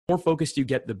more focused you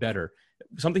get, the better.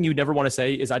 Something you never want to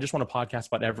say is, I just want a podcast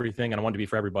about everything and I want it to be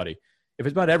for everybody. If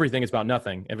it's about everything, it's about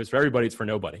nothing. If it's for everybody, it's for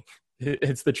nobody.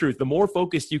 It's the truth. The more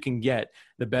focused you can get,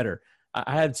 the better.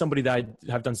 I had somebody that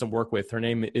I have done some work with. Her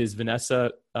name is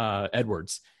Vanessa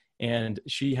Edwards, and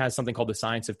she has something called The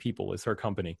Science of People is her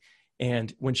company.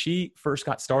 And when she first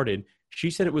got started, she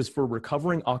said it was for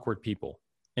recovering awkward people.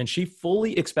 And she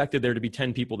fully expected there to be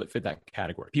 10 people that fit that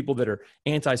category, people that are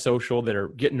antisocial, that are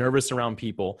getting nervous around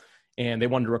people, and they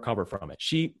wanted to recover from it.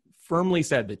 She firmly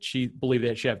said that she believed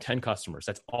that she'd have 10 customers.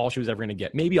 That's all she was ever going to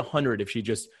get. Maybe 100 if she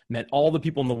just met all the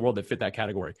people in the world that fit that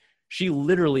category. She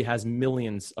literally has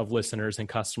millions of listeners and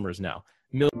customers now.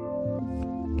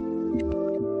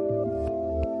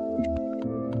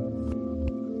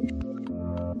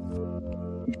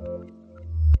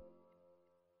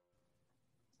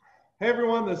 Hey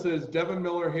everyone, this is Devin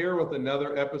Miller here with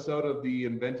another episode of The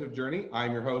Inventive Journey.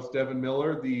 I'm your host, Devin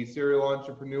Miller, the serial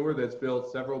entrepreneur that's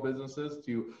built several businesses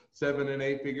to 7- and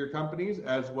 8-figure companies,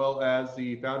 as well as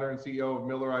the founder and CEO of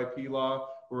Miller IP Law,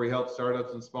 where we help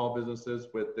startups and small businesses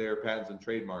with their patents and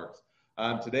trademarks.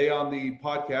 Today on the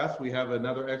podcast, we have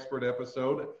another expert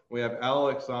episode. We have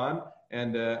Alex on,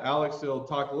 and Alex will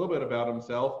talk a little bit about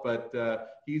himself, but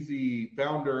he's the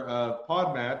founder of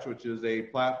Podmatch, which is a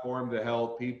platform to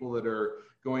help people that are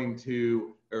going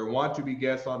to or want to be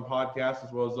guests on podcasts,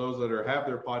 as well as those that have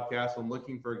their podcasts and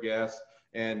looking for guests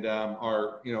and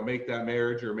make that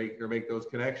marriage or make those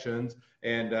connections.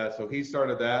 And so he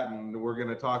started that, and we're going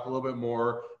to talk a little bit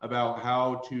more about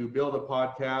how to build a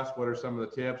podcast. What are some of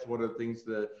the tips? What are the things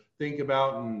to think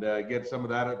about, and get some of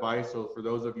that advice. So for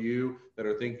those of you that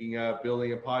are thinking of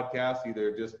building a podcast,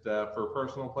 either just for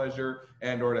personal pleasure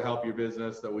and or to help your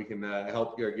business, that we can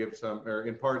help give some or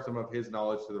impart some of his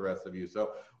knowledge to the rest of you.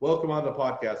 So welcome on the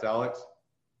podcast, Alex.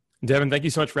 Devin, thank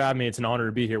you so much for having me. It's an honor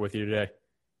to be here with you today.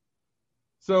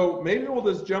 So maybe we'll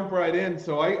just jump right in.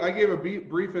 So I gave a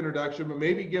brief introduction, but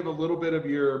maybe give a little bit of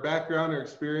your background or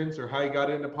experience or how you got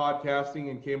into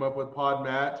podcasting and came up with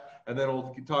Podmatch, and then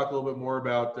we'll talk a little bit more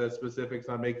about specifics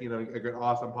on making a good,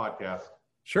 awesome podcast.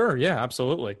 Sure. Yeah,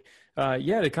 absolutely.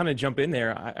 To kind of jump in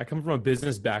there, I come from a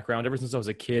business background. Ever since I was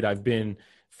a kid, I've been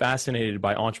fascinated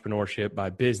by entrepreneurship,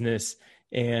 by business,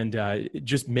 and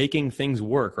just making things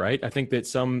work, right? I think that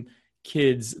some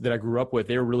kids that I grew up with,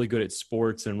 they were really good at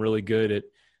sports and really good at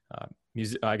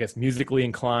music, I guess musically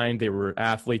inclined. They were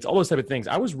athletes, all those type of things.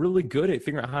 I was really good at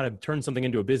figuring out how to turn something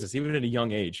into a business, even at a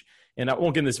young age. And I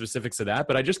won't get into the specifics of that,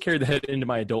 but I just carried that into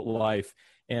my adult life.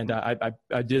 And I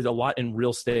did a lot in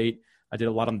real estate. I did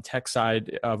a lot on the tech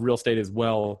side of real estate as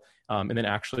well. And then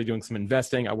actually doing some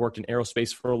investing. I worked in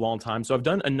aerospace for a long time. So I've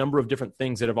done a number of different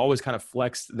things that have always kind of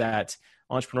flexed that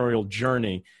entrepreneurial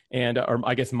journey and, or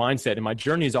I guess, mindset. And my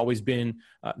journey has always been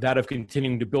that of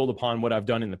continuing to build upon what I've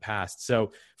done in the past.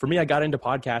 So for me, I got into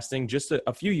podcasting just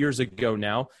a few years ago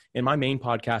now. And my main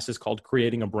podcast is called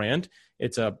Creating a Brand.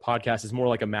 It's a podcast. It's more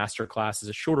like a master class. It's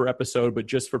a shorter episode, but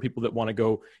just for people that want to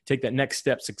go take that next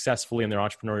step successfully in their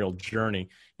entrepreneurial journey.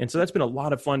 And so that's been a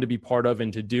lot of fun to be part of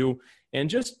and to do. And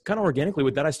just kind of organically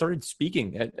with that, I started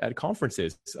speaking at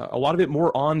conferences, a lot of it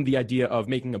more on the idea of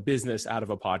making a business out of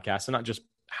a podcast, and not just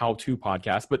how to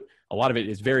podcast, but a lot of it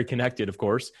is very connected, of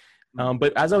course.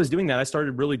 But as I was doing that, I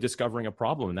started really discovering a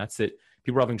problem, and that's that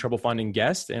people were having trouble finding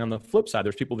guests. And on the flip side,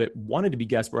 there's people that wanted to be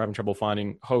guests but were having trouble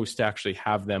finding hosts to actually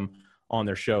have them on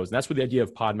their shows. And that's where the idea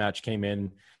of Podmatch came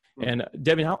in. And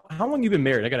Devin, how long have you been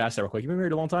married? I got to ask that real quick. You've been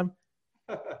married a long time?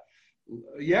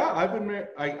 Yeah, I've been married.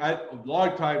 A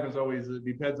long time is always, it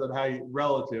depends on how you,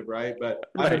 relative, right? But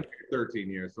I've been married 13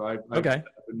 years. So I've been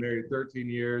married 13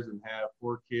 years and have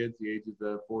 4 kids, the ages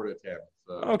of 4 to 10.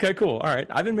 So. Okay, cool. All right.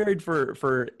 I've been married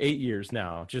for 8 years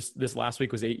now. Just this last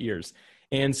week was 8 years.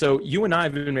 And so you and I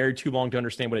have been married too long to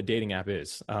understand what a dating app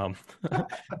is.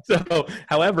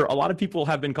 However, a lot of people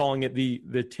have been calling it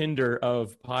the Tinder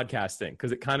of podcasting,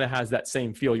 because it kind of has that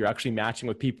same feel. You're actually matching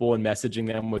with people and messaging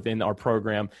them within our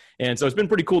program. And so it's been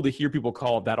pretty cool to hear people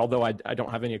call it that, although I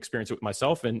don't have any experience with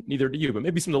myself, and neither do you, but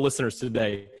maybe some of the listeners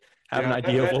today have an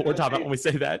idea of what we're talking about when we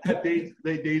say that. They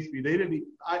dates me. They didn't.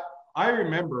 I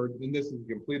remember, and this is a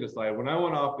complete aside, when I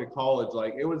went off to college,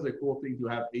 like, it was a cool thing to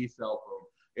have a cell phone.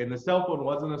 And the cell phone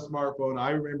wasn't a smartphone.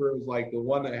 I remember it was like the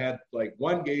one that had like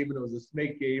one game, and it was a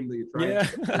snake game that you tried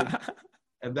to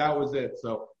and that was it.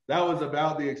 So that was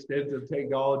about the extent of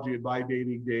technology in my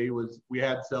dating day. Was we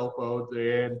had cell phones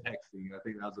and texting. I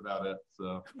think that was about it.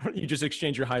 So you just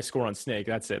exchange your high score on Snake.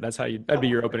 That's it. That's how that'd be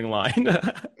your opening line.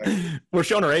 We're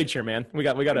showing our age here, man. We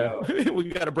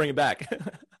gotta bring it back.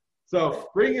 So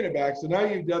bringing it back. So now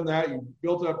you've done that. You've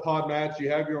built up Podmatch. You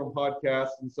have your own podcast.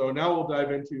 And so now we'll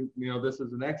dive into, this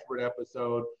is an expert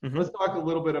episode. Mm-hmm. Let's talk a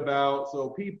little bit about,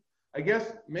 I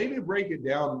guess maybe break it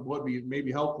down would be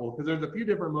maybe helpful, because there's a few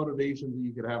different motivations that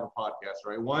you could have a podcast,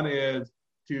 right? One is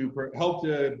to help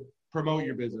to promote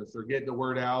your business or get the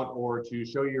word out or to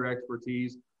show your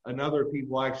expertise. Another,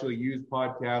 people actually use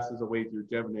podcasts as a way to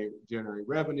generate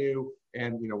revenue,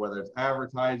 and whether it's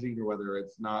advertising or whether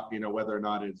it's not, whether or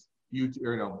not it's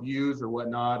views or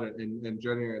whatnot, and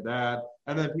generate that.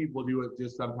 And then people do it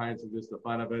just sometimes for just the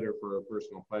fun of it or for a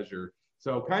personal pleasure.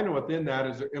 So kind of within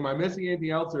that, am I missing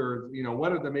anything else, or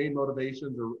what are the main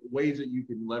motivations or ways that you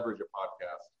can leverage a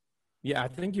podcast? Yeah, I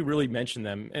think you really mentioned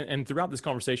them. And throughout this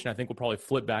conversation, I think we'll probably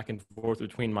flip back and forth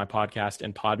between my podcast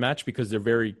and Podmatch because they're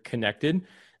very connected.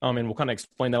 And we'll kind of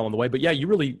explain that along the way. But yeah, you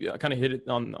really kind of hit it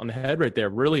on the head right there.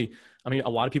 Really, I mean, a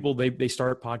lot of people, they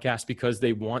start podcasts because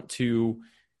they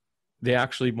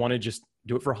actually want to just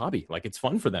do it for a hobby. Like, it's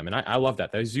fun for them. And I love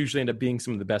that. Those usually end up being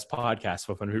some of the best podcasts, if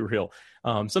I'm going to be real.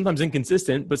 Sometimes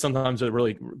inconsistent, but sometimes they're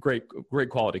really great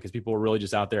quality because people are really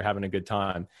just out there having a good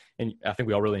time. And I think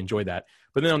we all really enjoy that.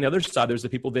 But then on the other side, there's the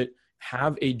people that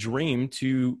have a dream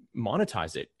to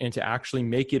monetize it and to actually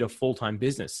make it a full-time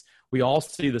business. We all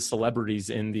see the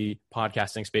celebrities in the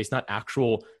podcasting space, not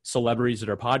actual celebrities that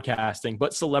are podcasting,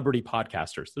 but celebrity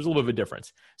podcasters. There's a little bit of a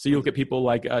difference. So you look at people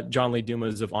like John Lee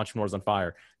Dumas of Entrepreneurs on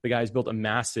Fire. The guy's built a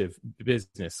massive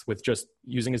business with just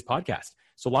using his podcast.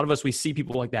 So a lot of us, we see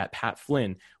people like that, Pat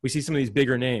Flynn. We see some of these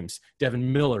bigger names,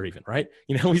 Devin Miller even, right?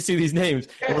 We see these names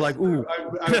and we're like, ooh.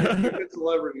 I'm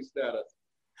celebrity status.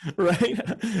 Right.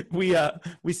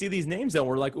 We see these names and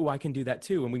we're like, oh, I can do that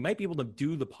too. And we might be able to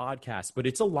do the podcast, but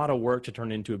it's a lot of work to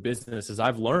turn into a business, as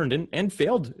I've learned and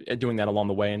failed at doing that along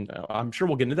the way. And I'm sure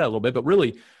we'll get into that a little bit, but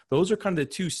really those are kind of the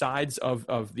two sides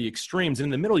of the extremes. And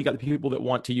in the middle, you got the people that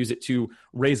want to use it to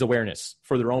raise awareness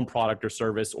for their own product or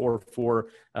service, or for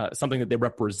something that they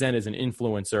represent as an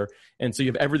influencer. And so you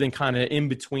have everything kind of in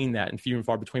between that, and few and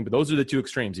far between. But those are the two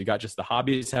extremes. You got just the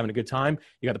hobbyist having a good time.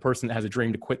 You got the person that has a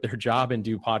dream to quit their job and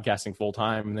do podcasting full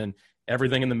time, and then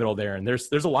everything in the middle there. And there's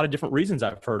a lot of different reasons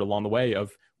I've heard along the way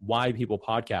of why people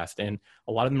podcast, and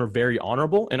a lot of them are very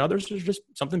honorable, and others are just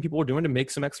something people are doing to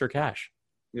make some extra cash.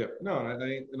 Yeah, no,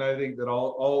 and I think that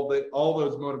all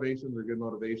those motivations are good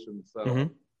motivations. So,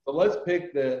 mm-hmm. So let's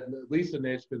pick at least a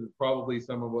niche, because it's probably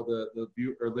some of what the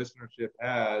view or listenership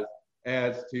has,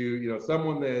 as to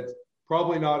someone that's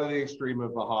probably not on the extreme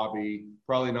of a hobby,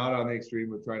 probably not on the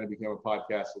extreme of trying to become a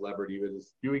podcast celebrity, but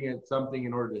is doing it something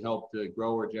in order to help to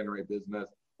grow or generate business,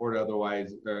 or to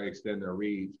otherwise extend their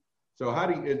reach. So how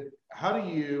do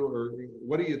you, or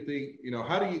what do you think,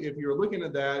 if you're looking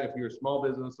at that, if you're a small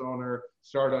business owner,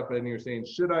 startup, and you're saying,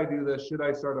 should I do this? Should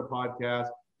I start a podcast?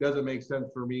 Does it make sense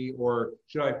for me? Or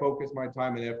should I focus my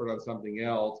time and effort on something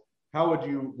else?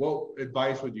 What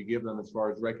advice would you give them as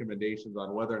far as recommendations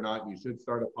on whether or not you should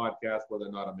start a podcast, whether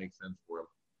or not it makes sense for them?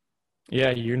 Yeah,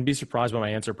 you're going to be surprised by my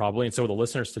answer probably. And so the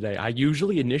listeners today, I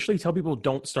usually initially tell people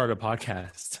don't start a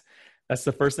podcast. That's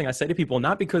the first thing I say to people,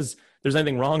 not because there's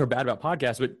anything wrong or bad about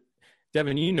podcasts, but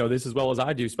Devin, you know this as well as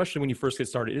I do, especially when you first get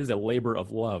started. It is a labor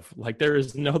of love. Like, there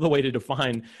is no other way to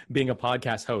define being a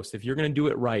podcast host. If you're going to do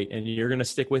it right and you're going to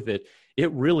stick with it,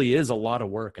 it really is a lot of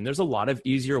work. And there's a lot of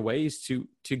easier ways to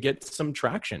get some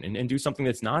traction and do something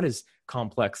that's not as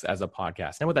complex as a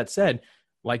podcast. And with that said,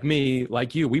 like me,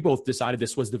 like you, we both decided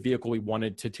this was the vehicle we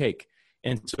wanted to take.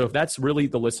 And so if that's really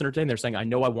the listener today, and they're saying, I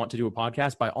know I want to do a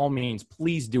podcast, by all means,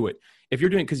 please do it. If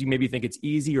you're doing it because you maybe think it's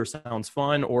easy or sounds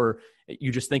fun, or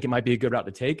you just think it might be a good route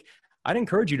to take, I'd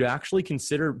encourage you to actually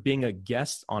consider being a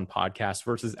guest on podcasts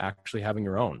versus actually having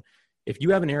your own. If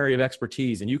you have an area of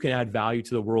expertise and you can add value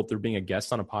to the world through being a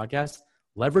guest on a podcast,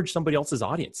 leverage somebody else's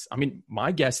audience. I mean,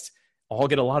 my guests all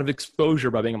get a lot of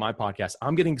exposure by being on my podcast.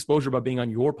 I'm getting exposure by being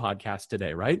on your podcast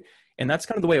today, right? And that's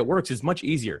kind of the way it works. It's much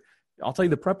easier. I'll tell you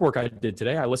the prep work I did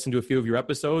today. I listened to a few of your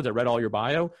episodes. I read all your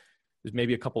bio. There's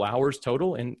maybe a couple hours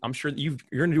total. And I'm sure that you're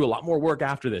going to do a lot more work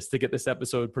after this to get this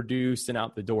episode produced and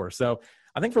out the door. So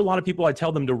I think for a lot of people, I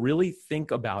tell them to really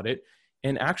think about it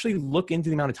and actually look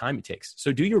into the amount of time it takes.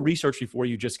 So do your research before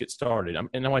you just get started. And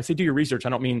when I say do your research, I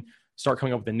don't mean start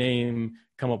coming up with a name,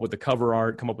 come up with the cover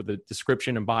art, come up with the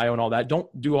description and bio and all that.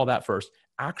 Don't do all that first.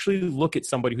 Actually look at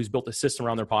somebody who's built a system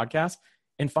around their podcast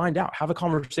and find out, have a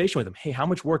conversation with them. Hey, how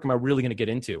much work am I really going to get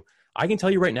into? I can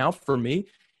tell you right now, for me,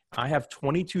 I have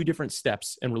 22 different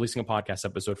steps in releasing a podcast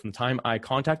episode. From the time I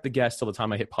contact the guest till the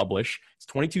time I hit publish, it's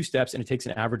 22 steps, and it takes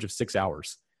an average of 6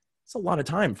 hours. It's a lot of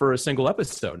time for a single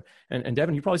episode. And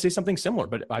Devin, you probably say something similar,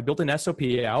 but I built an SOP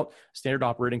out, standard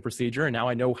operating procedure, and now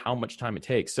I know how much time it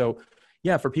takes. So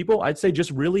Yeah, for people, I'd say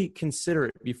just really consider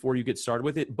it before you get started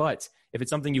with it. But if it's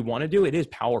something you want to do, it is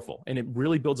powerful and it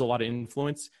really builds a lot of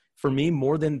influence. For me,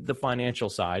 more than the financial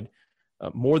side,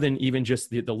 more than even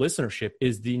just the listenership,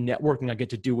 is the networking I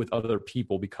get to do with other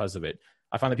people because of it.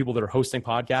 I find that people that are hosting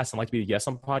podcasts and like to be a guest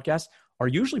on podcasts are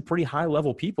usually pretty high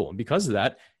level people. And because of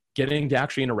that, getting to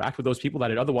actually interact with those people that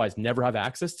I'd otherwise never have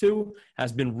access to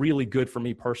has been really good for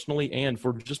me personally and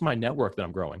for just my network that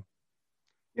I'm growing.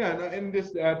 Yeah, and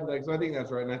just to add to that, because I think that's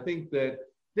right. And I think that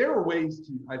there are ways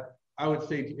to, I would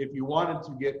say, if you wanted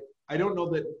to get, I don't know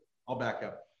that, I'll back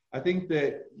up. I think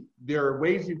that there are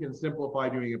ways you can simplify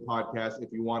doing a podcast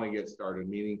if you want to get started,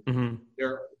 meaning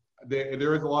there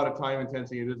is a lot of time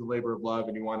intensity. It is a labor of love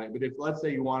and you want it. But if, let's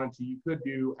say you wanted to, you could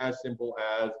do as simple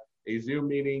as a Zoom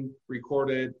meeting, record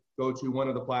it, go to one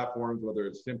of the platforms, whether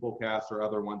it's Simplecast or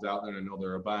other ones out there, I know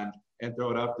there are a bunch, and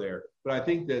throw it up there. But I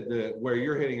think that where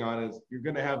you're hitting on is you're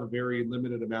going to have a very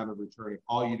limited amount of return if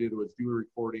all you did was do a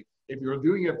recording. If you're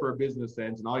doing it for a business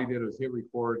sense and all you did was hit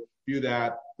record, do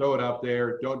that, throw it up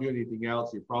there, don't do anything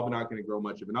else, you're probably not going to grow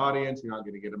much of an audience. You're not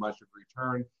going to get much of a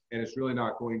return, and it's really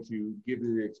not going to give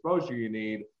you the exposure you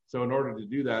need. So in order to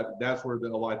do that, that's where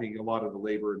I think a lot of the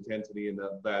labor intensity and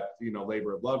that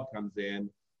labor of love comes in.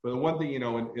 But the one thing,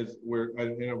 is where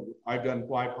I've done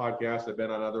 5 podcasts, I've been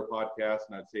on other podcasts,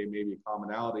 and I'd say maybe a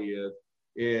commonality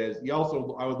is you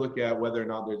also, I would look at whether or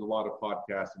not there's a lot of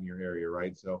podcasts in your area,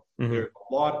 right? So there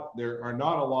are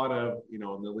not a lot of, in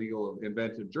the legal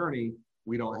inventive journey,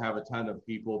 we don't have a ton of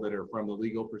people that are from the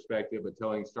legal perspective, but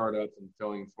telling startups and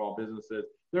telling small businesses.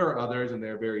 There are others and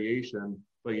their variation,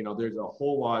 but there's a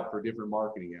whole lot for different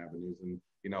marketing avenues. And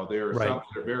there are some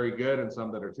that are very good and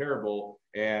some that are terrible,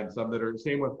 and some that are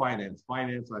same with finance.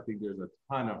 Finance, I think there's a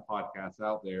ton of podcasts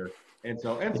out there, and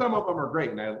some of them are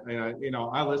great. And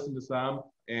I listen to some,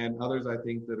 and others I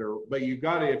think that are. But you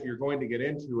got to, if you're going to get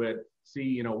into it,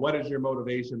 see what is your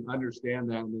motivation, understand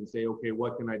that, and then say, okay,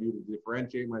 what can I do to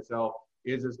differentiate myself?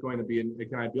 Is this going to be?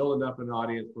 Can I build enough an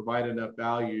audience, provide enough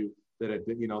value that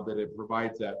it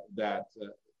provides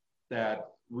that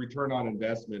return on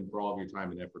investment for all of your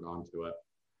time and effort onto it.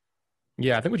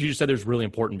 Yeah, I think what you just said there is really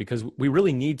important because we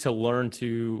really need to learn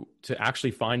to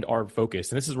actually find our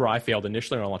focus. And this is where I failed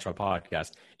initially when I launched my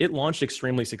podcast. It launched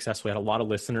extremely successfully, had a lot of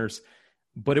listeners,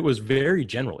 but it was very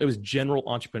general. It was general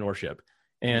entrepreneurship.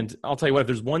 And I'll tell you what, if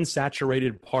there's one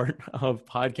saturated part of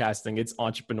podcasting, it's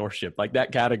entrepreneurship, like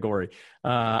that category.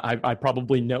 I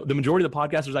probably know the majority of the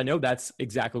podcasters I know, that's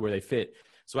exactly where they fit.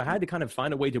 So I had to kind of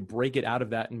find a way to break it out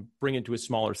of that and bring it to a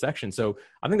smaller section. So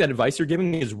I think that advice you're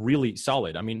giving is really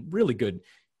solid. I mean, really good.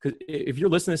 Because if you're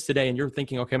listening to this today and you're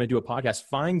thinking, okay, I'm going to do a podcast,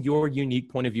 find your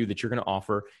unique point of view that you're going to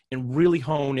offer and really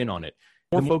hone in on it.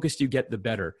 The more focused you get, the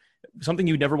better. Something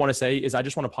you never want to say is, I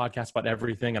just want a podcast about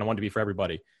everything and I want it to be for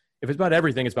everybody. If it's about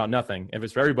everything, it's about nothing. If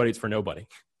it's for everybody, it's for nobody.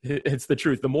 It's the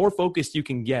truth. The more focused you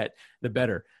can get, the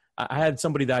better. I had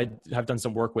somebody that I have done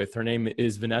some work with. Her name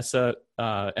is Vanessa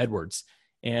Edwards.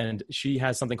 And she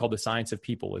has something called The Science of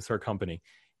People is her company.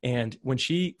 And when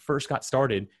she first got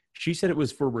started, she said it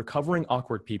was for recovering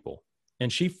awkward people.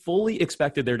 And she fully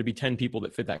expected there to be 10 people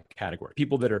that fit that category.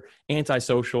 People that are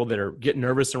antisocial, that are getting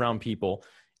nervous around people,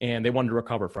 and they wanted to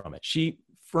recover from it. She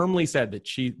firmly said that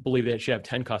she believed that she'd have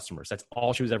 10 customers. That's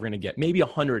all she was ever going to get. Maybe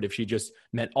 100 if she just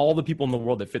met all the people in the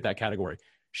world that fit that category.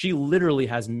 She literally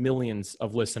has millions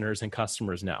of listeners and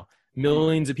customers now.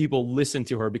 Millions of people listen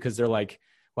to her because they're like,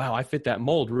 wow, I fit that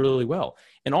mold really well.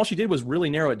 And all she did was really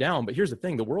narrow it down. But here's the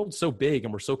thing, the world's so big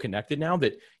and we're so connected now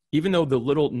that even though the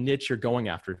little niche you're going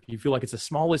after, you feel like it's the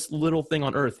smallest little thing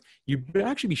on earth, you'd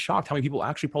actually be shocked how many people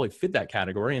actually probably fit that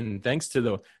category. And thanks to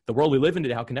the world we live in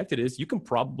today, how connected it is, you can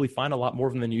probably find a lot more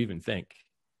of them than you even think.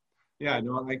 Yeah,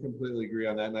 no, I completely agree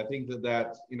on that. And I think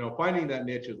that finding that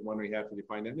niche is one where you have to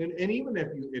define it. And even if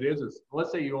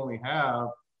let's say you only have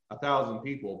 1,000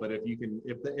 people, but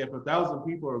if 1,000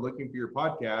 people are looking for your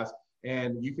podcast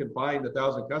and you can find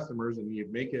 1,000 customers and you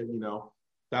make it,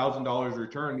 $1,000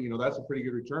 return, that's a pretty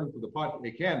good return for the podcast.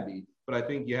 It can be, but I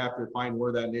think you have to find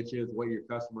where that niche is, what your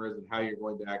customer is, and how you're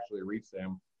going to actually reach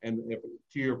them. And if,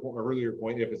 to your earlier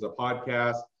point, if it's a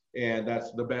podcast and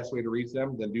that's the best way to reach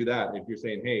them, then do that. If you're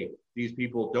saying, hey, these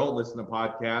people don't listen to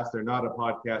podcasts, they're not a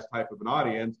podcast type of an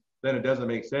audience, then it doesn't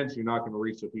make sense. You're not going to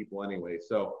reach the people anyway.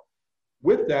 So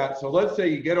with that, so let's say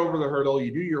you get over the hurdle,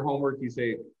 you do your homework, you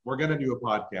say, we're going to do a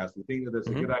podcast. We think that it's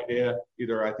a good idea.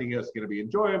 Either I think it's going to be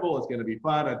enjoyable, it's going to be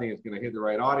fun, I think it's going to hit the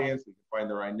right audience, we can find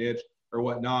the right niche or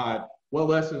whatnot. What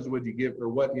lessons would you give, or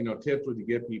what tips would you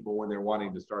give people when they're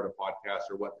wanting to start a podcast,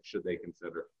 or what should they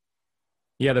consider?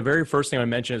 Yeah, the very first thing I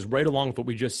mentioned is right along with what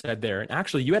we just said there. And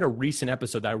actually, you had a recent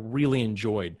episode that I really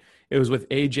enjoyed. It was with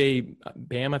AJ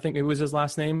Bam, I think it was his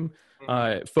last name.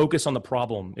 Focus on the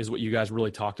problem is what you guys really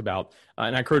talked about.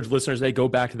 And I encourage listeners, they go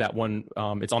back to that one.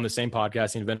 It's on the same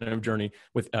podcast, The Inventive Journey,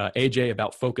 with AJ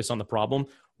about focus on the problem.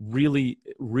 Really,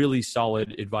 really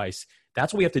solid advice.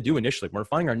 That's what we have to do initially. When we're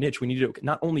finding our niche, we need to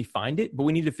not only find it, but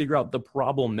we need to figure out the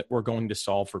problem that we're going to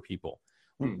solve for people.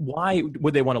 Why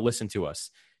would they want to listen to us?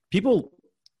 People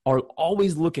are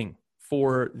always looking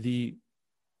for the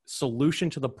solution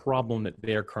to the problem that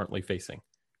they are currently facing.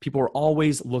 People are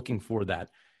always looking for that.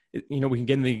 We can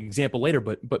get into the example later,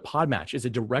 but Podmatch is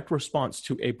a direct response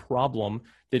to a problem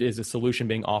that is a solution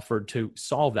being offered to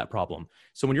solve that problem.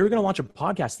 So when you're going to launch a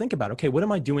podcast, think about, okay, what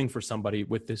am I doing for somebody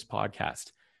with this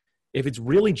podcast? If it's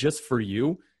really just for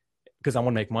you, because I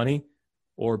want to make money,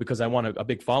 or because I want a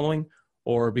big following,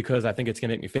 or because I think it's going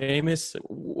to make me famous,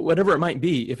 whatever it might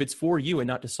be, if it's for you and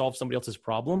not to solve somebody else's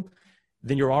problem,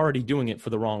 then you're already doing it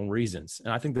for the wrong reasons.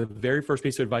 And I think the very first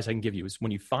piece of advice I can give you is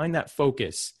when you find that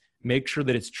focus, make sure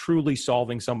that it's truly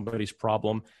solving somebody's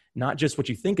problem, not just what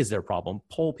you think is their problem.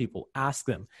 Poll people, ask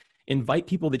them. Invite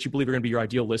people that you believe are going to be your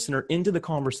ideal listener into the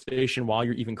conversation while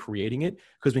you're even creating it.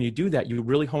 Because when you do that, you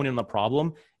really hone in on the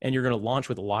problem and you're going to launch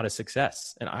with a lot of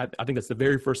success. And I think that's the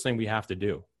very first thing we have to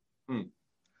do.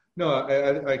 No,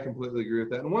 I completely agree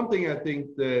with that. And one thing I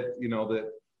think that, that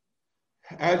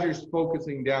as you're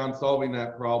focusing down solving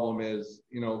that problem is,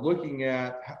 looking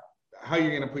at how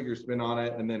you're going to put your spin on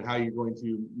it and then how you're going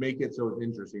to make it so it's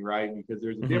interesting, right? Because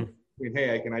there's a difference between,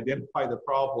 hey, I can identify the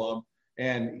problem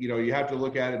and, you have to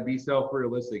look at it and be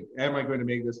self-realistic. Am I going to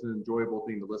make this an enjoyable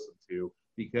thing to listen to?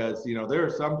 Because, there are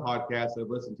some podcasts I've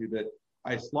listened to that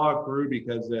I slog through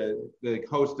because the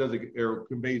host or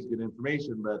conveys good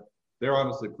information, but they're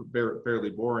honestly fairly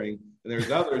boring. And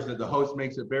there's others that the host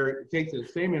takes the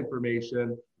same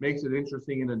information, makes it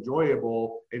interesting and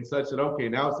enjoyable, and such that, okay,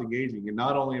 now it's engaging. And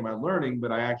not only am I learning,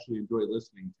 but I actually enjoy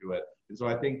listening to it. And so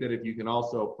I think that if you can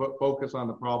also focus on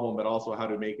the problem, but also how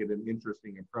to make it an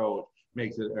interesting approach,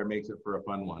 makes it for a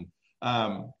fun one.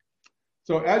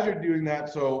 So as you're doing that,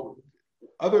 so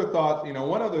other thoughts,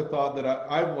 one other thought that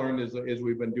I've learned is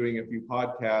we've been doing a few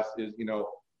podcasts is,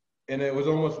 and it was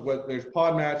almost there's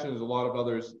Podmatch and there's a lot of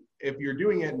others. If you're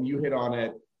doing it and you hit on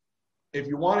it, if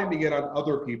you're wanting to get on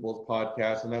other people's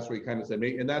podcasts, and that's what you kind of said,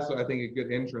 and that's, I think, a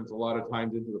good entrance a lot of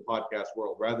times into the podcast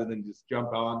world, rather than just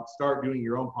jump on, start doing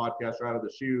your own podcast right out of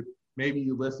the chute. Maybe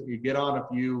you listen, you get on a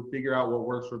few, figure out what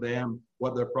works for them,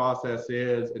 what their process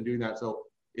is, and doing that. So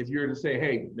if you're to say,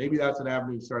 hey, maybe that's an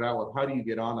avenue to start out with, how do you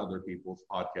get on other people's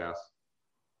podcasts?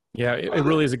 Yeah, it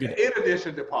really is a good. In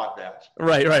addition to Podmatch.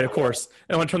 Right, of course.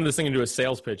 I want to turn this thing into a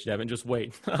sales pitch, Devin. Just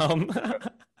wait.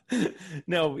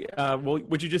 No, well,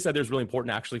 what you just said there is really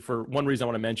important, actually, for one reason I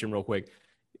want to mention real quick.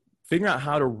 Figuring out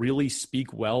how to really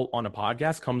speak well on a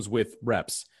podcast comes with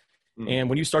reps. And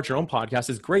when you start your own podcast,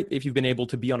 it's great if you've been able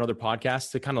to be on other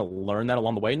podcasts to kind of learn that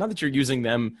along the way. Not that you're using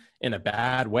them in a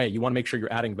bad way. You want to make sure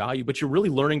you're adding value, but you're really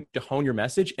learning to hone your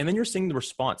message, and then you're seeing the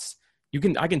response.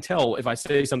 I can tell if I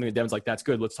say something that Devin's like, that's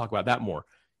good, let's talk about that more.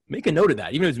 Make a note of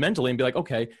that, even if it's mentally, and be like,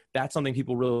 okay, that's something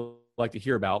people really like to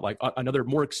hear about. Like another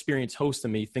more experienced host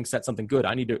than me thinks that's something good.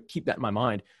 I need to keep that in my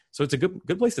mind. So it's a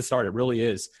good place to start. It really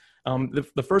is.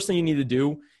 The first thing you need to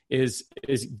do is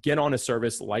get on a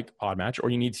service like Podmatch, or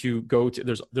you need to go to,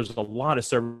 there's a lot of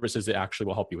services that actually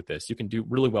will help you with this. You can do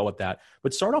really well with that,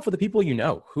 but start off with the people you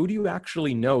know. Who do you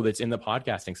actually know that's in the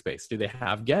podcasting space? Do they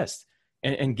have guests?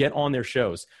 And get on their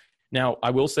shows. Now, I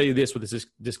will say this with this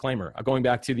disclaimer, going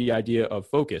back to the idea of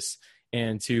focus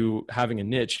and to having a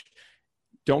niche.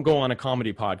 Don't go on a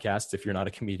comedy podcast if you're not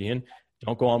a comedian.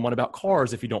 Don't go on one about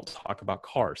cars if you don't talk about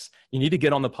cars. You need to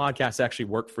get on the podcast that actually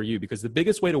work for you, because the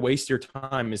biggest way to waste your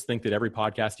time is think that every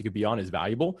podcast you could be on is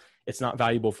valuable. It's not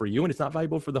valuable for you, and it's not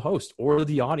valuable for the host or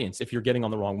the audience if you're getting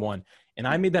on the wrong one. And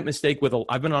I made that mistake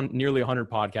I've been on nearly 100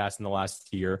 podcasts in the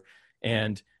last year,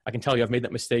 and I can tell you I've made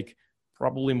that mistake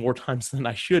probably more times than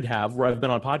I should have, where I've been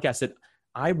on podcasts that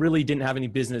I really didn't have any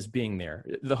business being there.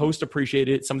 The host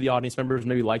appreciated it. Some of the audience members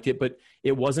maybe liked it, but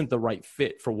it wasn't the right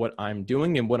fit for what I'm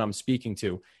doing and what I'm speaking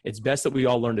to. It's best that we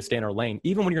all learn to stay in our lane,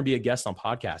 even when you're going to be a guest on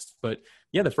podcasts. But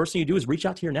yeah, the first thing you do is reach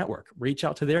out to your network, reach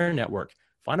out to their network.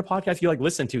 Find a podcast you like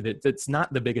listen to that's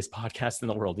not the biggest podcast in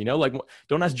the world. Like,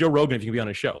 don't ask Joe Rogan if you can be on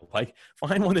a show. Like,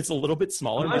 find one that's a a little bit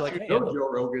smaller. Unless and be like, you know Joe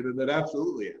Rogan, and that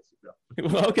absolutely is.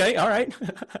 Well, okay, all right.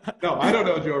 No, I don't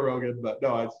know Joe Rogan, but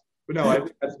I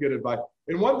think that's good advice.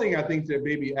 And one thing I think to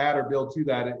maybe add or build to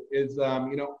that is,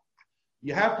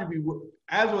 you have to be,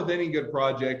 as with any good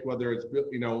project, whether it's,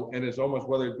 and it's almost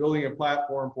whether it's building a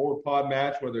platform for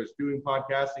Podmatch, whether it's doing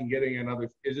podcasting, getting another,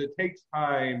 is it takes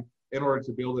time in order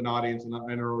to build an audience and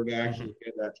in order to actually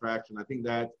get that traction. I think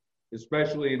that,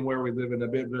 especially in where we live in a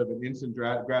bit of an instant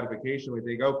gratification, we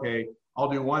think, okay, I'll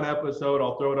do one episode,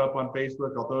 I'll throw it up on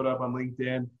Facebook, I'll throw it up on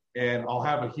LinkedIn, and I'll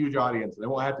have a huge audience. And I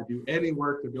won't have to do any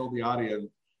work to build the audience.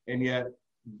 And yet,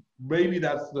 maybe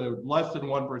that's the less than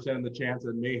 1% of the chance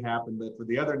that may happen. But for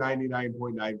the other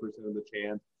 99.9% of the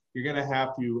chance, you're going to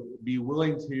have to be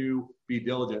willing to be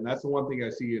diligent. And that's the one thing I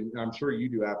see, and I'm sure you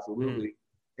do absolutely,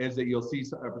 is that you'll see,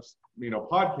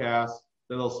 podcasts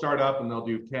that they'll start up and they'll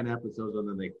do 10 episodes and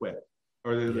then they quit,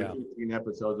 or they'll do 15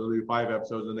 episodes, they'll do 5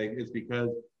 episodes, and it's because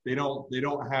they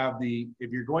don't have the,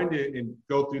 if you're going to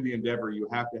go through the endeavor, you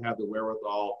have to have the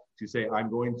wherewithal to say, I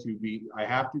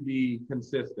have to be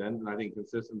consistent. And I think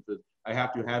consistency is, I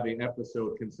have to have an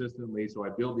episode consistently so I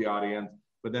build the audience.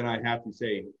 But then I have to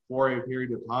say, for a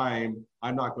period of time,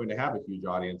 I'm not going to have a huge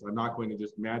audience. I'm not going to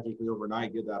just magically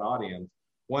overnight get that audience.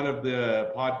 One of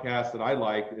the podcasts that I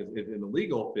like is in the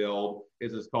legal field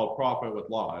is called Profit with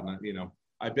Law. And,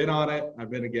 I've been on it. I've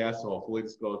been a guest, so I'll fully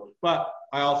disclose. But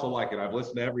I also like it. I've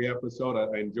listened to every episode.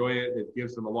 I enjoy it. It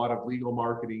gives them a lot of legal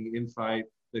marketing insight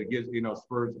that gives,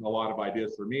 spurs a lot of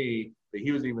ideas for me. That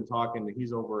he was even talking that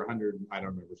he's over 100, I don't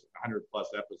remember, 100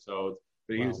 plus episodes.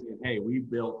 But he was saying, hey, we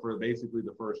built for basically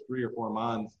the first 3 or 4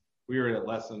 months, we were at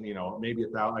less than, maybe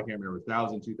 1,000, I can't remember,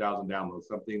 1,000, 2,000 downloads,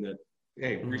 something that,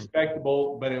 hey,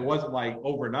 respectable, but it wasn't like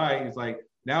overnight. It's like,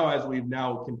 now, as we've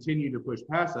now continued to push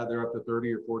past that, they're up to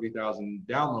 30 or 40,000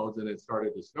 downloads, and it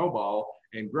started to snowball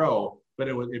and grow. But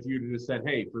it was, if you just said,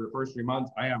 hey, for the first 3 months,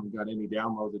 I haven't got any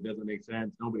downloads, it doesn't make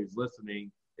sense, nobody's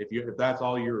listening. If that's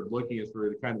all you're looking is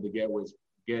for kind of the get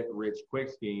rich quick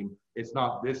scheme, it's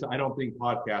not this. I don't think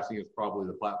podcasting is probably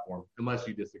the platform, unless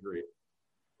you disagree.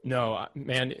 No,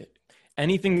 man,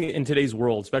 anything in today's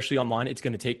world, especially online, it's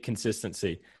going to take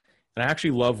consistency. And I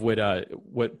actually love what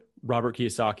Robert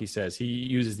Kiyosaki says. He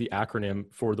uses the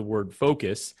acronym for the word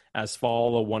focus as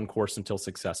follow one course until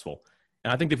successful.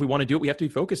 And I think if we want to do it, we have to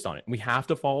be focused on it. We have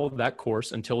to follow that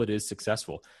course until it is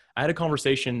successful. I had a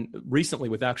conversation recently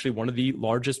with actually one of the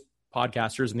largest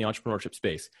podcasters in the entrepreneurship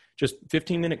space, just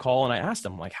 15-minute call. And I asked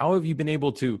him, like, how have you been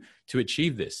able to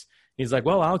achieve this? He's like,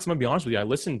 well, Alex, I'm gonna be honest with you. I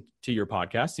listened to your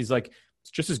podcast. He's like,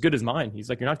 it's just as good as mine. He's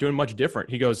like, you're not doing much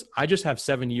different. He goes, I just have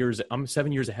 7 years. I'm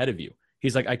 7 years ahead of you.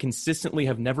 He's like, I consistently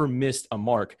have never missed a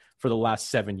mark for the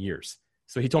last 7 years.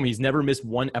 So he told me he's never missed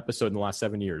one episode in the last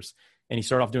 7 years. And he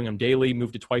started off doing them daily,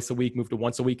 moved to twice a week, moved to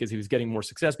once a week as he was getting more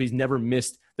success, but he's never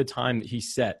missed the time that he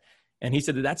set. And he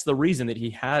said that that's the reason that he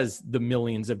has the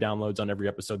millions of downloads on every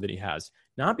episode that he has.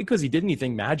 Not because he did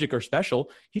anything magic or special.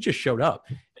 He just showed up.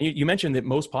 And you mentioned that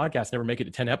most podcasts never make it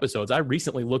to 10 episodes. I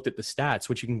recently looked at the stats,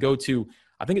 which you can go to,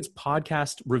 I think it's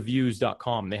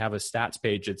podcastreviews.com. They have a stats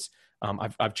page. It's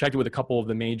I've checked it with a couple of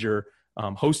the major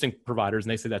hosting providers,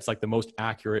 and they say that's like the most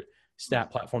accurate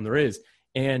stat platform there is.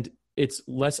 And it's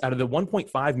less, out of the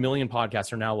 1.5 million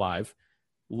podcasts are now live,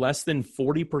 less than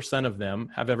 40% of them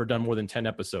have ever done more than 10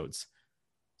 episodes.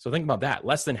 So think about that.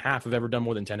 Less than half have ever done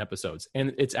more than 10 episodes.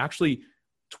 And it's actually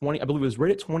 20, I believe it was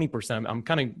right at 20%. I'm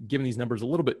kind of giving these numbers a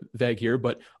little bit vague here,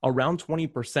 but around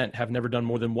 20% have never done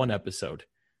more than one episode.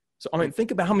 So, I mean,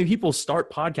 think about how many people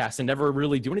start podcasts and never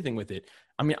really do anything with it.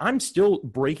 I mean, I'm still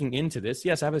breaking into this.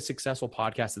 Yes, I have a successful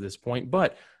podcast at this point,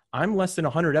 but I'm less than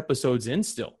 100 episodes in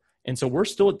still. And so we're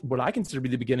still at what I consider to be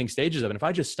the beginning stages of it. And if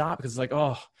I just stop because it's like,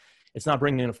 oh, it's not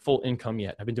bringing in a full income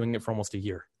yet. I've been doing it for almost a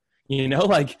year.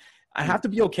 Like I have to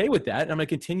be okay with that. And I'm going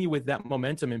to continue with that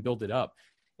momentum and build it up.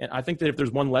 And I think that if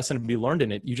there's one lesson to be learned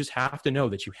in it, you just have to know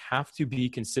that you have to be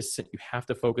consistent. You have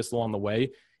to focus along the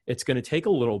way. It's going to take a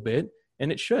little bit,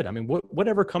 and it should. I mean,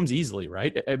 whatever comes easily,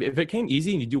 right? If it came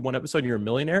easy and you do one episode and you're a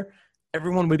millionaire,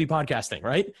 everyone would be podcasting,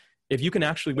 right? If you can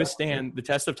actually withstand the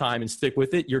test of time and stick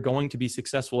with it, you're going to be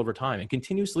successful over time and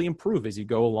continuously improve as you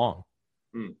go along.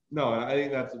 No, I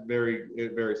think that's very,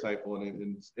 very insightful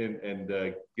and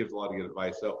gives a lot of good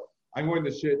advice. So I'm going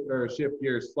to shift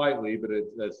gears slightly, but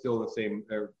it's still in the same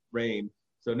vein.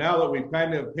 So now that we've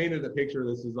kind of painted the picture,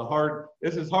 this is hard,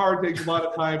 takes a lot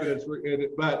of time,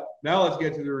 but now let's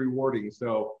get to the rewarding.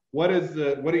 So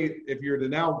if you're to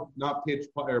now not pitch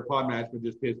or Podmatch, but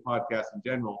just pitch podcasts in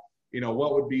general,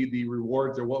 what would be the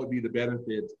rewards or what would be the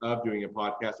benefits of doing a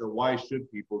podcast, or why should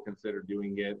people consider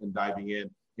doing it and diving in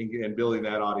and building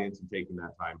that audience and taking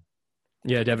that time?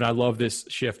 Yeah, Devin, I love this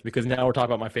shift because now we're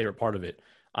talking about my favorite part of it.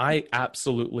 I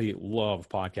absolutely love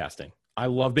podcasting. I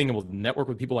love being able to network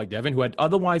with people like Devin who I'd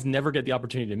otherwise never get the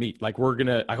opportunity to meet. Like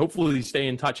I hopefully stay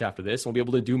in touch after this and we'll be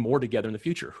able to do more together in the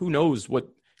future. Who knows what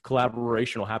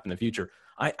collaboration will happen in the future.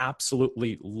 I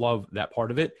absolutely love that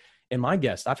part of it. And my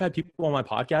guests, I've had people on my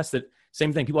podcast that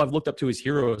same thing, people I've looked up to as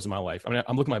heroes in my life. I mean,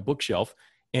 I'm looking at my bookshelf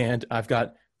and I've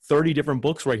got 30 different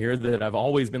books right here that I've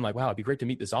always been like, wow, it'd be great to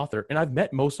meet this author. And I've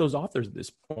met most of those authors at this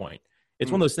point.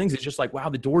 It's one of those things. It's just like, wow,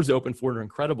 the doors open for it are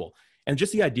incredible. And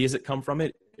just the ideas that come from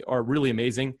it are really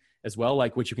amazing as well.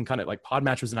 Like, which you can kind of like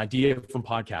Podmatch was an idea from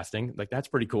podcasting. Like, that's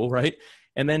pretty cool. Right.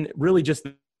 And then really just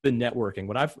the networking.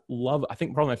 What I've loved, I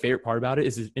think probably my favorite part about it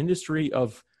is this industry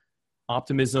of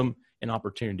optimism and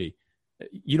opportunity.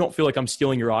 You don't feel like I'm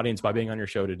stealing your audience by being on your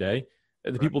show today.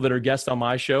 The people that are guests on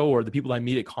my show or the people I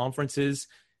meet at conferences,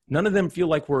 none of them feel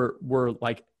like we're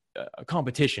like a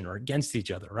competition or against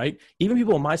each other, right? Even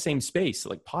people in my same space,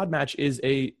 like Podmatch is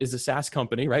a SaaS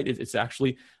company, right? It's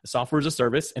actually a software as a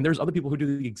service. And there's other people who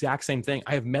do the exact same thing.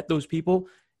 I have met those people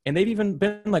and they've even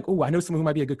been like, oh, I know someone who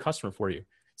might be a good customer for you.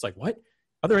 It's like, what?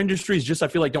 Other industries just, I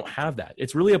feel like, don't have that.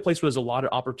 It's really a place where there's a lot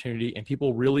of opportunity and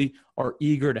people really are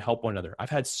eager to help one another.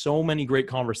 I've had so many great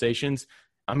conversations.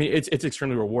 I mean, it's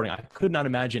extremely rewarding. I could not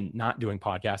imagine not doing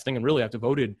podcasting, and really I've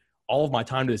devoted all of my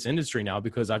time to this industry now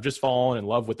because I've just fallen in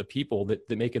love with the people that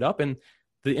make it up and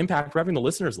the impact we're having the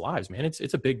listeners' lives, man.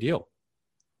 It's a big deal.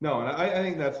 No, and I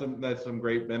think that's some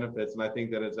great benefits, and I think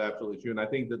that it's absolutely true. And I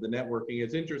think that the networking,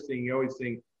 it's interesting. You always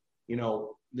think,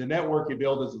 the network you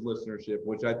build is listenership,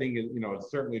 which I think is,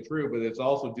 it's certainly true, but it's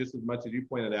also just as much as you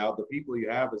pointed out, the people you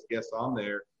have as guests on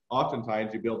there,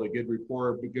 oftentimes you build a good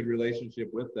rapport, a good relationship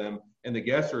with them, and the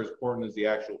guests are as important as the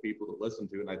actual people that listen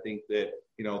to. And I think that,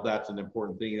 that's an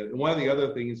important thing. And one of the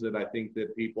other things that I think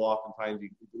that people oftentimes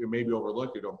you maybe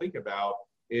overlook or don't think about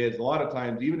is a lot of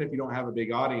times, even if you don't have a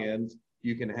big audience,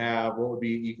 you can have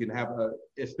a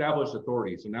established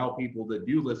authority. So now people that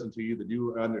do listen to you, that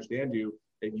do understand you,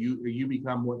 that you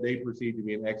become what they perceive to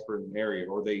be an expert in an area,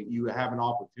 or you have an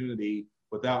opportunity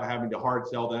without having to hard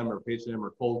sell them or pitch them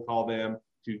or cold call them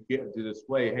to get to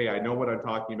display, hey, I know what I'm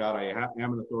talking about. I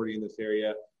am an authority in this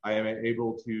area. I am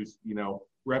able to,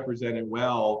 represent it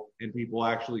well, and people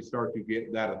actually start to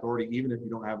get that authority, even if you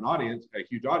don't have an audience, a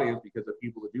huge audience, because the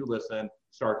people that do listen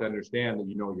start to understand that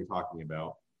you know what you're talking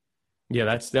about. Yeah,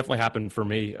 that's definitely happened for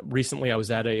me. Recently, I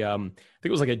was at I think it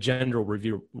was like a gender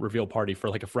reveal party for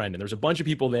like a friend, and there's a bunch of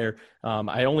people there.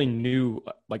 I only knew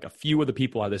like a few of the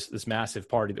people at this massive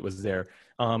party that was there.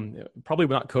 Probably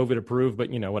not COVID approved, but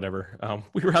whatever.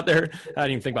 We were out there. I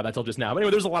didn't even think about that till just now. But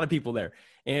anyway, there's a lot of people there,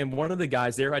 and one of the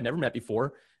guys there I'd never met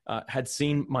before had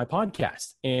seen my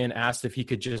podcast and asked if he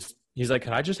could he's like,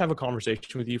 could I just have a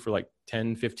conversation with you for like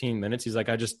 10, 15 minutes? He's like,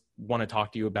 I just want to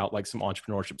talk to you about like some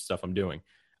entrepreneurship stuff I'm doing.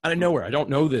 Out of nowhere. I don't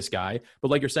know this guy,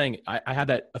 but like you're saying, I had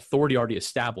that authority already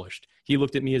established. He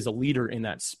looked at me as a leader in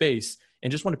that space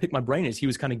and just wanted to pick my brain as he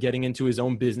was kind of getting into his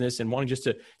own business and wanting just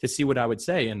to see what I would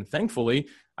say. And thankfully,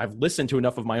 I've listened to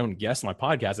enough of my own guests on my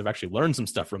podcast. I've actually learned some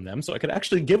stuff from them, so I could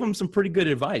actually give them some pretty good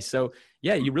advice. So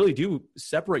yeah, you really do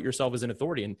separate yourself as an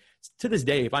authority. And to this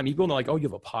day, if I'm equal to like, oh, you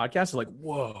have a podcast, it's like,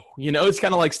 whoa, it's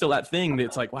kind of like still that thing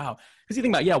that's like, wow. Because you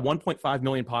think about, 1.5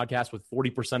 million podcasts with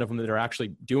 40% of them that are actually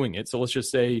doing it. So let's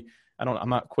just say, I'm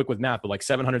not quick with math, but like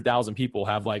 700,000 people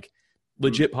have like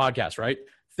legit podcasts, right?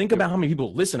 Think about how many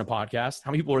people listen to podcasts,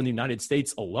 how many people are in the United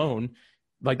States alone.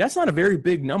 Like, that's not a very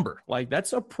big number. Like,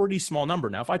 that's a pretty small number.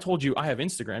 Now, if I told you I have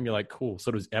Instagram, you're like, cool,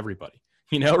 so does everybody,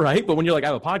 right? But when you're like, I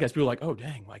have a podcast, people are like, oh,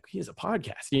 dang, like he has a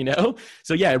podcast,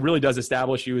 So yeah, it really does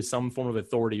establish you as some form of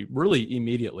authority really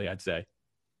immediately, I'd say.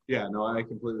 Yeah, no, I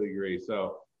completely agree.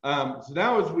 So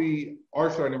now as we are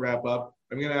starting to wrap up,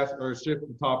 I'm going to ask or shift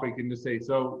the topic and just say,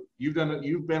 so you've been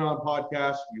on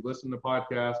podcasts, you listen to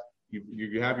podcasts,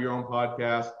 you have your own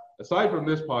podcast. Aside from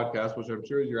this podcast, which I'm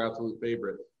sure is your absolute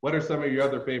favorite, what are some of your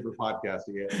other favorite podcasts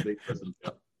that you listen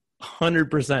to?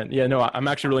 100%. Yeah, no, I'm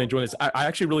actually really enjoying this. I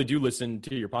actually really do listen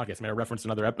to your podcast. I referenced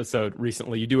another episode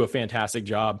recently. You do a fantastic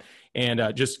job,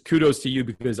 and just kudos to you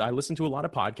because I listen to a lot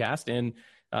of podcasts, and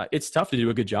it's tough to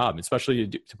do a good job, especially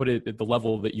to put it at the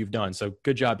level that you've done. So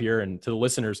good job here. And to the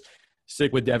listeners,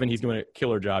 stick with Devin. He's doing a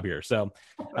killer job here. So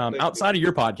outside of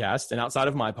your podcast and outside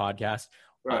of my podcast,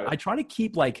 right, I try to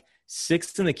keep like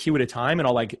 6 in the queue at a time, and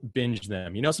I'll like binge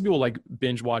them. Some people like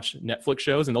binge watch Netflix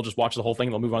shows and they'll just watch the whole thing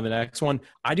and they'll move on to the next one.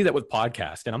 I do that with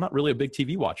podcasts, and I'm not really a big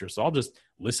TV watcher. So I'll just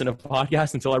listen to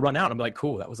podcasts until I run out. I'm like,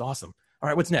 cool, that was awesome. All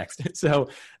right, what's next? So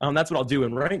that's what I'll do.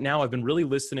 And right now I've been really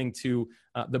listening to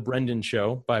The Brendan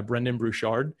Show by Brendan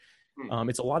Burchard.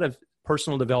 It's a lot of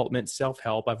personal development,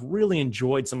 self-help. I've really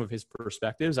enjoyed some of his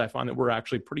perspectives. I find that we're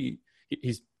actually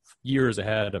he's years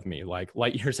ahead of me, like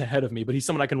light years ahead of me, but he's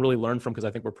someone I can really learn from because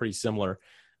I think we're pretty similar.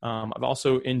 I've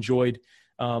also enjoyed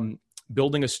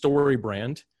Building a Story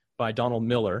Brand by Donald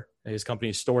Miller. His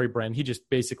company is Story Brand. He just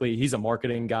basically, he's a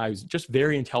marketing guy who's just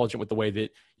very intelligent with the way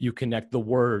that you connect the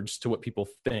words to what people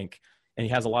think. And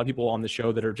he has a lot of people on the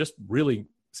show that are just really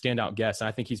standout guests. And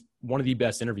I think he's one of the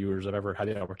best interviewers I've ever had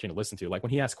the opportunity to listen to. Like when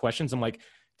he asks questions, I'm like,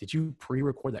 did you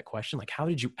pre-record that question? Like, how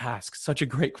did you ask such a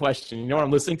great question? You know what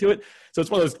I'm listening to it? So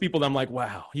it's one of those people that I'm like,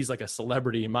 wow, he's like a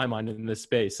celebrity in my mind in this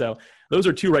space. So those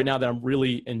are two right now that I'm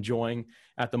really enjoying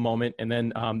at the moment. And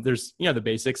then there's, the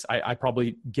basics. I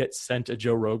probably get sent a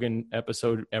Joe Rogan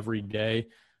episode every day.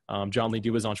 John Lee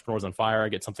Duba's Entrepreneurs on Fire. I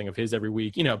get something of his every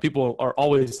week. People are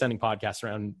always sending podcasts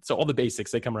around. So all the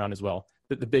basics, they come around as well.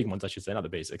 The big ones, I should say, not the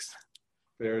basics.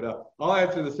 Fair enough. I'll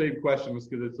answer the same questions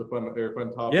because it's a fun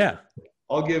topic. Yeah.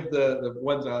 I'll give the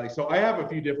ones I like. So I have a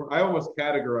few different, I almost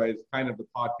categorize kind of the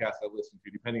podcasts I listen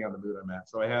to depending on the mood I'm at.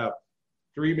 So I have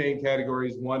three main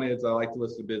categories. One is I like to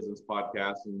listen to business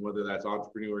podcasts, and whether that's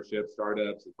entrepreneurship,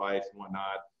 startups, advice, and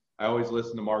whatnot. I always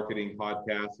listen to marketing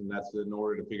podcasts, and that's in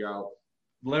order to figure out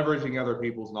leveraging other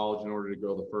people's knowledge in order to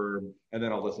grow the firm. And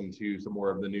then I'll listen to some more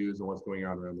of the news and what's going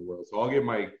on around the world. So I'll give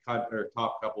my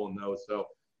top couple of those. So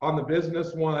on the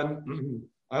business one,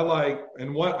 I like,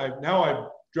 and I've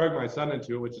drug my son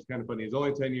into it, which is kind of funny. He's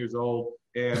only 10 years old.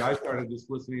 And I started just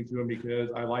listening to him because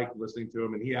I like listening to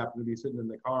him. And he happened to be sitting in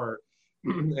the car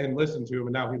and listen to him.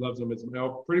 And now he loves them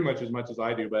pretty much as much as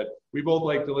I do. But we both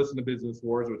like to listen to Business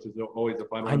Wars, which is always a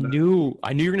fun one. I knew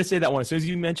you were going to say that one. As soon as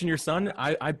you mentioned your son,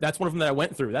 I that's one of them that I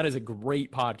went through. That is a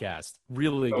great podcast.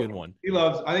 Really good one. He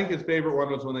loves, I think his favorite one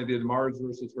was when they did Mars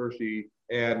versus Hershey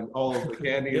and all of the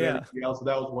candy and everything else. So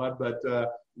that was one.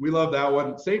 But we love that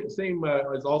one. Same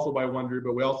is also by Wondery,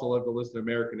 but we also love to listen to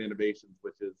American Innovations,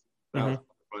 which is that was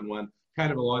a fun one.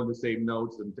 Kind of along the same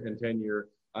notes and tenure.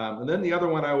 And then the other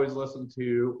one I always listen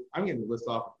to, I'm going to list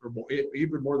off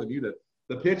even more than you did.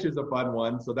 The Pitch is a fun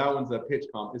one. So that one's a pitch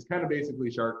comp. It's kind of basically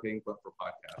Shark Tank, but for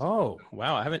podcasts. Oh,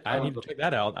 wow. I need to check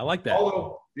that out. I like that.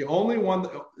 Although the only one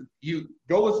you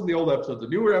go listen to the old episodes, the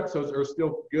newer episodes are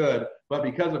still good, but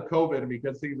because of COVID and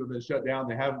because things have been shut down,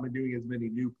 they haven't been doing as many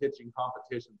new pitching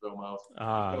competitions almost.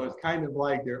 So it's kind of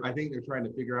like I think they're trying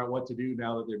to figure out what to do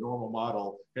now that their normal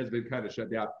model has been kind of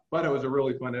shut down. But it was a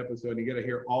really fun episode. You get to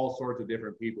hear all sorts of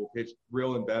different people pitch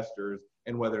real investors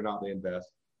and whether or not they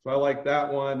invest. So I like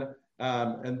that one.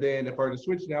 And then if I were to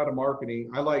switch now to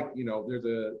marketing, I like, there's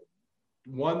a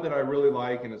one that I really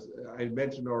like, and I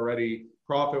mentioned already,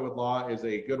 Profit with Law is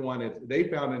a good one. They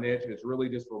found a niche, and it's really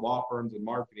just for law firms and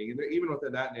marketing. And even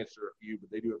within that niche, there are a few, but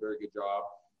they do a very good job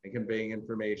in conveying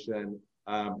information.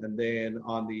 And then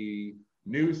on the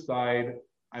news side,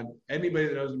 anybody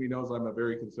that knows me knows I'm a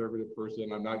very conservative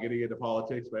person. I'm not getting into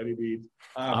politics by any means.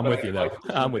 I'm with you, though.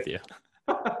 I'm with you.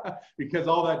 Because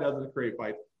all that does is create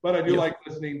fights. But I do like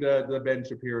listening to the Ben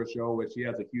Shapiro show, which he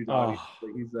has a huge audience.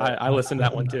 I listened to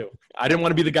that one too. I didn't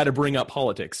want to be the guy to bring up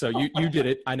politics, so you did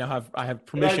it. I now have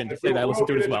permission to say that I listened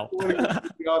to it as well.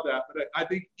 Beyond that, but I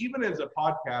think even as a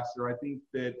podcaster, I think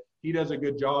that he does a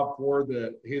good job for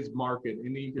his market.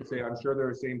 And you could say, I'm sure there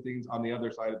are the same things on the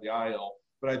other side of the aisle,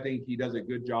 but I think he does a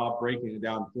good job breaking it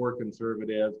down for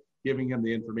conservatives, giving him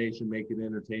the information, making it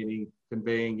entertaining,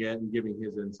 conveying it, and giving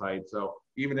his insight. So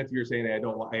even if you're saying,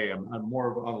 I'm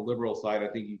more on the liberal side, I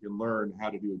think you can learn how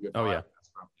to do a good podcast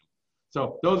from him.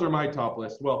 So those are my top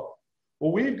lists. Well,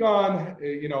 we've gone,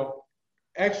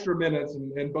 extra minutes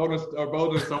and bonus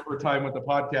overtime with the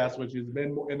podcast, which has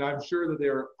been, and I'm sure that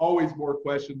there are always more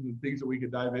questions and things that we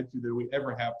could dive into than we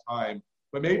ever have time.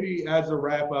 But maybe as a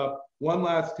wrap up, one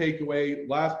last takeaway,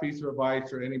 last piece of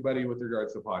advice for anybody with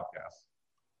regards to podcasts.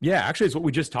 Yeah, actually, it's what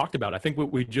we just talked about. I think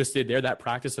what we just did there, that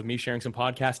practice of me sharing some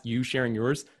podcasts, you sharing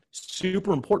yours,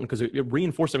 super important because it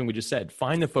reinforced everything we just said.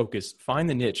 Find the focus, find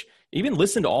the niche, even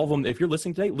listen to all of them. If you're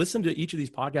listening today, listen to each of these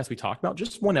podcasts we talked about,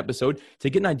 just one episode to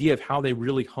get an idea of how they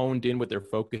really honed in what their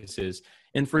focus is.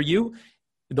 And for you,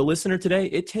 the listener today,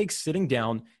 it takes sitting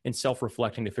down and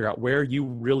self-reflecting to figure out where you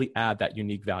really add that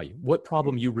unique value, what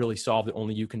problem you really solve that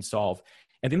only you can solve.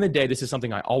 At the end of the day, this is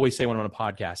something I always say when I'm on a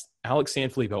podcast. Alex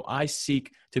Sanfilippo, I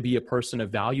seek to be a person of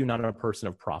value, not a person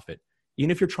of profit. Even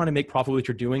if you're trying to make profit with what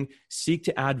you're doing, seek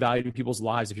to add value to people's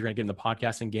lives if you're going to get in the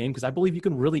podcasting game, because I believe you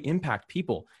can really impact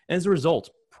people. And as a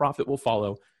result, profit will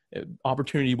follow,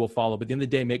 opportunity will follow. But at the end of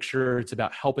the day, make sure it's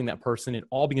about helping that person. It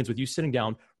all begins with you sitting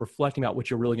down, reflecting about what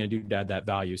you're really going to do to add that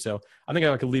value. So I think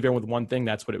if I could leave everyone with one thing,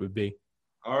 that's what it would be.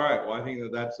 All right. Well, I think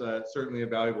that's certainly a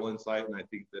valuable insight. And I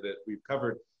think that we've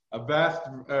covered a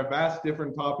vast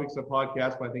different topics of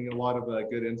podcasts, but I think a lot of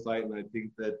good insight. And I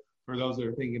think that for those that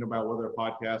are thinking about whether a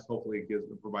podcast, hopefully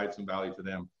it provides some value to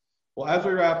them. Well, as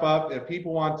we wrap up, if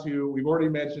people want to, we've already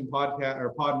mentioned podcast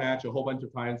or Podmatch a whole bunch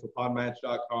of times, so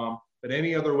podmatch.com. But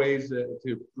any other ways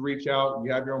to reach out?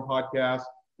 You have your own podcast.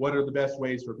 What are the best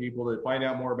ways for people to find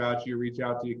out more about you, reach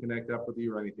out to you, connect up with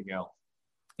you, or anything else?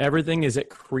 Everything is at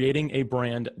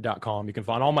creatingabrand.com. You can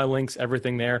find all my links,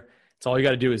 everything there. It's all you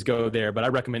got to do is go there. But I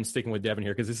recommend sticking with Devin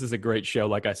here because this is a great show,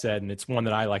 like I said, and it's one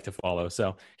that I like to follow.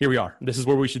 So here we are. This is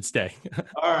where we should stay.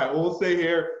 All right. Well, we'll stay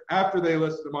here. After they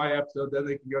listen to my episode, then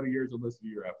they can go to yours and listen to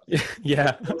your episode.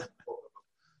 Yeah.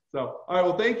 So, all right.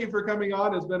 Well, thank you for coming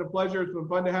on. It's been a pleasure. It's been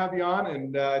fun to have you on.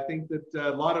 And I think that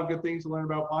a lot of good things to learn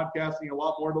about podcasting, a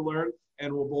lot more to learn.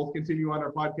 And we'll both continue on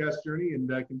our podcast journey and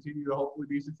continue to hopefully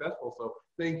be successful. So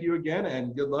thank you again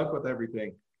and good luck with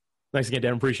everything. Thanks again,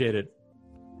 Dan. Appreciate it.